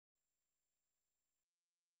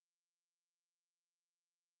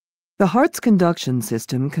The heart's conduction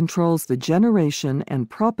system controls the generation and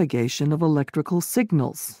propagation of electrical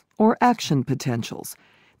signals, or action potentials,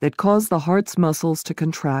 that cause the heart's muscles to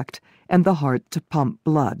contract and the heart to pump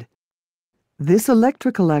blood. This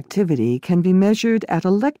electrical activity can be measured at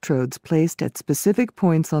electrodes placed at specific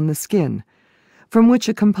points on the skin, from which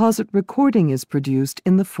a composite recording is produced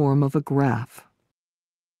in the form of a graph.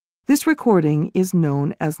 This recording is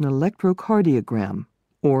known as an electrocardiogram,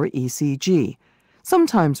 or ECG,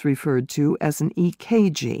 sometimes referred to as an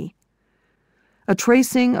EKG. A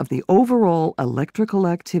tracing of the overall electrical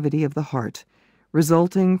activity of the heart,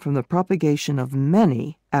 resulting from the propagation of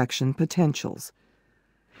many action potentials.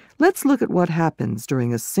 Let's look at what happens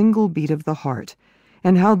during a single beat of the heart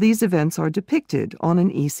and how these events are depicted on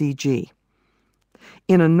an ECG.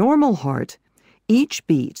 In a normal heart, each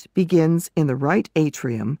beat begins in the right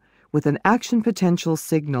atrium with an action potential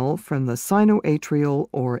signal from the sinoatrial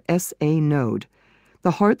or SA node,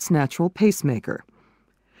 the heart's natural pacemaker.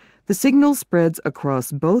 The signal spreads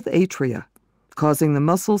across both atria, causing the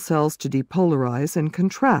muscle cells to depolarize and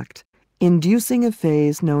contract, inducing a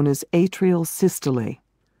phase known as atrial systole.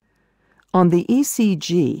 On the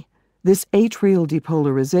ECG, this atrial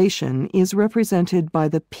depolarization is represented by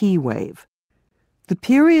the P wave. The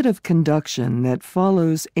period of conduction that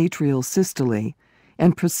follows atrial systole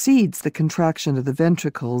and precedes the contraction of the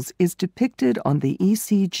ventricles is depicted on the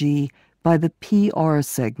ECG by the PR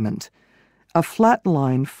segment, a flat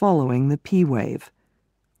line following the P wave.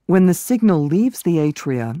 When the signal leaves the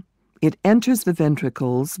atria, it enters the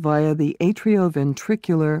ventricles via the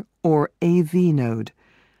atrioventricular or AV node,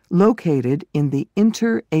 located in the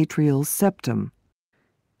interatrial septum.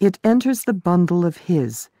 It enters the bundle of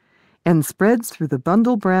His and spreads through the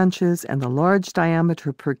bundle branches and the large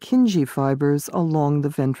diameter Purkinje fibers along the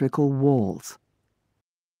ventricle walls.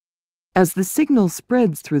 As the signal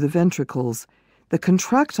spreads through the ventricles, the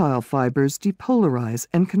contractile fibers depolarize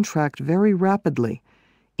and contract very rapidly,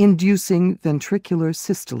 inducing ventricular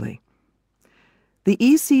systole. The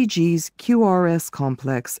ECG's QRS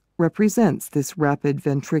complex represents this rapid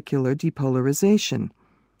ventricular depolarization.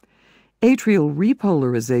 Atrial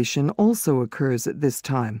repolarization also occurs at this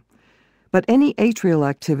time, but any atrial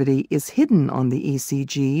activity is hidden on the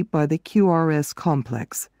ECG by the QRS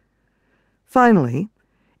complex. Finally,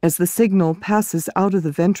 as the signal passes out of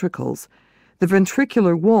the ventricles, the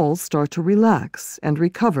ventricular walls start to relax and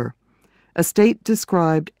recover, a state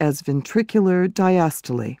described as ventricular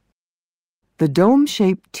diastole. The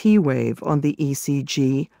dome-shaped T wave on the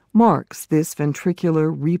ECG marks this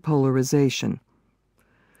ventricular repolarization.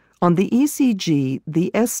 On the ECG,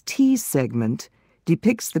 the ST segment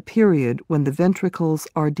depicts the period when the ventricles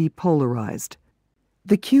are depolarized.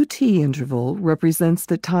 The QT interval represents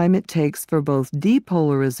the time it takes for both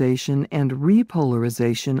depolarization and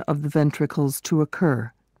repolarization of the ventricles to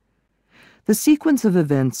occur. The sequence of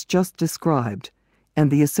events just described and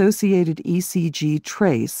the associated ECG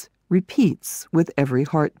trace repeats with every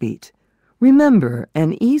heartbeat. Remember,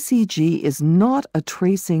 an ECG is not a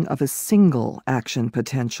tracing of a single action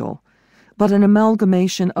potential, but an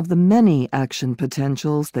amalgamation of the many action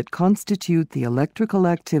potentials that constitute the electrical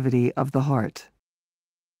activity of the heart.